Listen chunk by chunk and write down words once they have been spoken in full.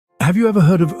Have you ever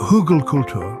heard of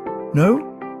HugelKultur?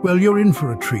 No? Well, you're in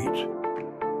for a treat.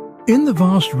 In the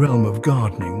vast realm of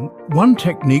gardening, one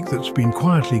technique that's been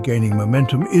quietly gaining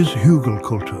momentum is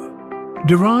HugelKultur.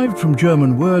 Derived from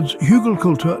German words,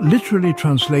 HugelKultur literally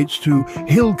translates to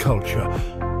hill culture,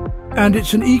 and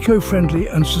it's an eco-friendly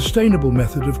and sustainable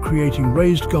method of creating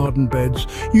raised garden beds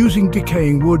using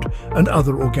decaying wood and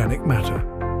other organic matter.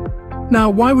 Now,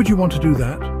 why would you want to do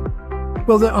that?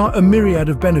 Well, there are a myriad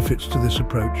of benefits to this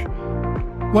approach.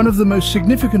 One of the most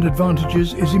significant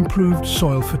advantages is improved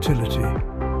soil fertility.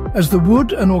 As the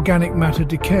wood and organic matter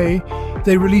decay,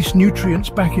 they release nutrients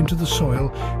back into the soil,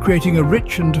 creating a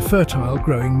rich and fertile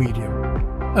growing medium.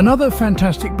 Another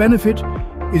fantastic benefit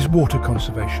is water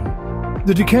conservation.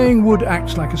 The decaying wood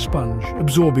acts like a sponge,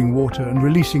 absorbing water and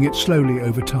releasing it slowly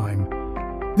over time.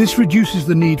 This reduces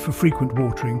the need for frequent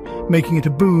watering, making it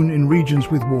a boon in regions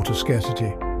with water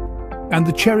scarcity. And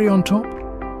the cherry on top?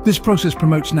 This process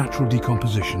promotes natural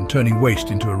decomposition, turning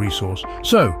waste into a resource.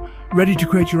 So, ready to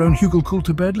create your own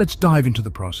HugelKultur bed? Let's dive into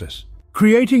the process.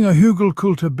 Creating a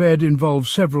HugelKultur bed involves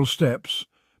several steps,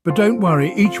 but don't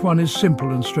worry, each one is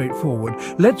simple and straightforward.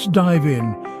 Let's dive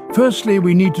in. Firstly,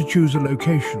 we need to choose a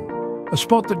location. A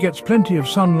spot that gets plenty of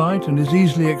sunlight and is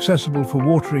easily accessible for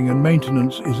watering and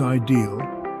maintenance is ideal.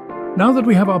 Now that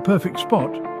we have our perfect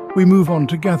spot, we move on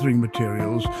to gathering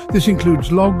materials. This includes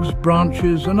logs,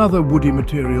 branches, and other woody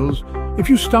materials. If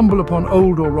you stumble upon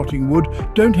old or rotting wood,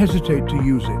 don't hesitate to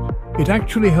use it. It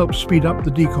actually helps speed up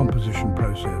the decomposition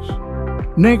process.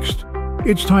 Next,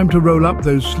 it's time to roll up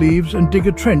those sleeves and dig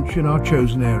a trench in our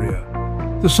chosen area.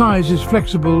 The size is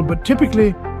flexible, but typically,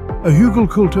 a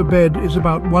HugelKultur bed is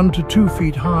about 1 to 2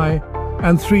 feet high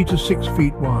and 3 to 6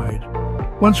 feet wide.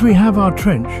 Once we have our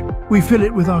trench, we fill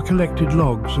it with our collected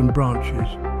logs and branches.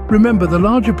 Remember, the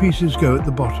larger pieces go at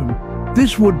the bottom.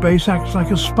 This wood base acts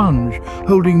like a sponge,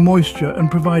 holding moisture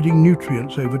and providing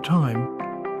nutrients over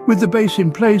time. With the base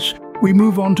in place, we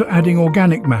move on to adding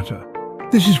organic matter.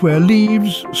 This is where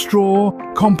leaves, straw,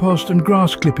 compost and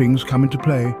grass clippings come into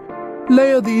play.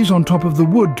 Layer these on top of the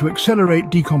wood to accelerate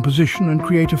decomposition and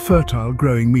create a fertile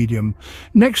growing medium.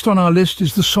 Next on our list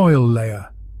is the soil layer.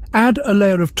 Add a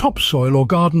layer of topsoil or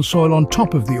garden soil on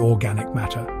top of the organic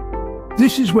matter.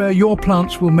 This is where your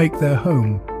plants will make their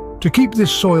home. To keep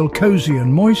this soil cozy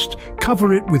and moist,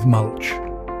 cover it with mulch.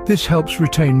 This helps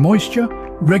retain moisture,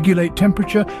 regulate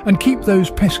temperature, and keep those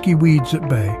pesky weeds at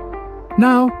bay.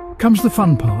 Now comes the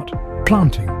fun part,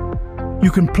 planting.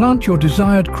 You can plant your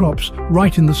desired crops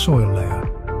right in the soil layer.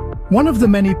 One of the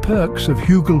many perks of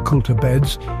HugelKultur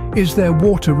beds is their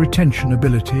water retention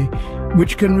ability,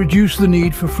 which can reduce the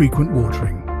need for frequent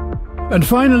watering. And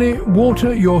finally,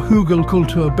 water your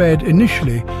HugelKultur bed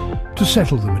initially to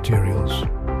settle the materials.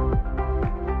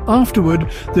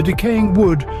 Afterward, the decaying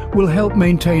wood will help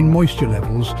maintain moisture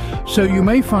levels, so you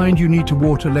may find you need to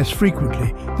water less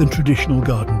frequently than traditional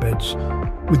garden beds.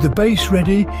 With the base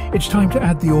ready, it's time to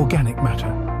add the organic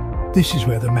matter. This is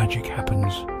where the magic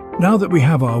happens. Now that we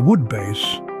have our wood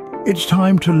base, it's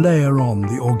time to layer on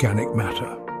the organic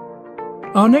matter.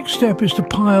 Our next step is to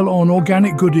pile on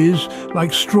organic goodies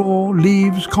like straw,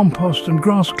 leaves, compost and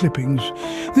grass clippings.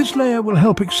 This layer will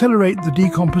help accelerate the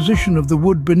decomposition of the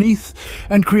wood beneath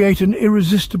and create an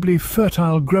irresistibly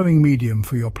fertile growing medium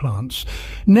for your plants.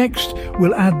 Next,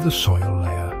 we'll add the soil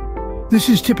layer. This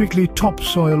is typically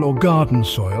topsoil or garden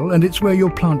soil, and it's where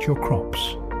you'll plant your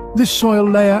crops. This soil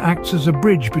layer acts as a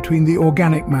bridge between the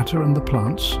organic matter and the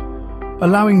plants,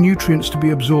 allowing nutrients to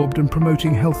be absorbed and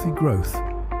promoting healthy growth.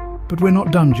 But we're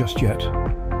not done just yet.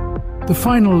 The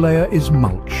final layer is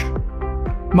mulch.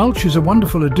 Mulch is a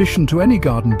wonderful addition to any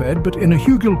garden bed, but in a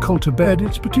HugelKultur bed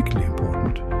it's particularly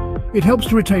important. It helps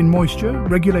to retain moisture,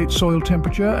 regulate soil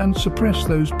temperature and suppress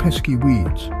those pesky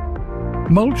weeds.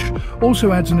 Mulch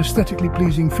also adds an aesthetically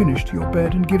pleasing finish to your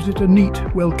bed and gives it a neat,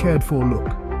 well cared for look.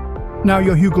 Now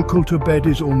your HugelKultur bed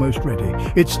is almost ready.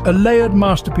 It's a layered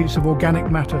masterpiece of organic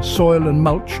matter, soil and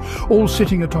mulch, all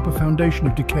sitting atop a foundation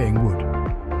of decaying wood.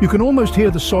 You can almost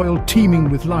hear the soil teeming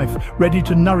with life, ready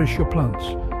to nourish your plants.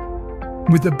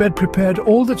 With the bed prepared,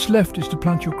 all that's left is to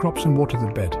plant your crops and water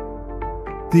the bed.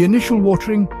 The initial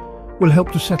watering will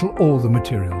help to settle all the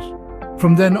materials.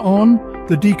 From then on,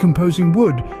 the decomposing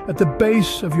wood at the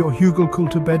base of your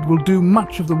HugelKultur bed will do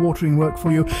much of the watering work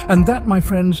for you, and that, my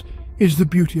friends, is the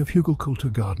beauty of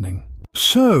HugelKultur gardening.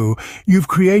 So, you've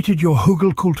created your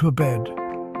HugelKultur bed.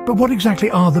 But what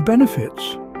exactly are the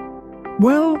benefits?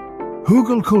 Well,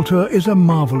 HugelKultur is a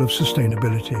marvel of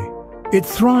sustainability. It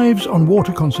thrives on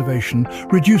water conservation,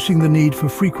 reducing the need for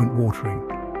frequent watering.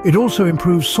 It also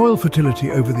improves soil fertility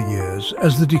over the years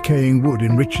as the decaying wood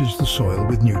enriches the soil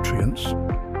with nutrients.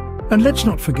 And let's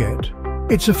not forget,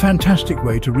 It's a fantastic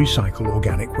way to recycle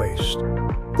organic waste.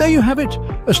 There you have it,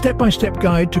 a step-by-step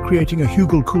guide to creating a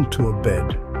HugelKultur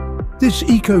bed. This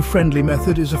eco-friendly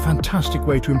method is a fantastic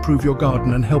way to improve your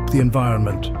garden and help the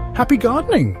environment. Happy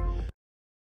gardening!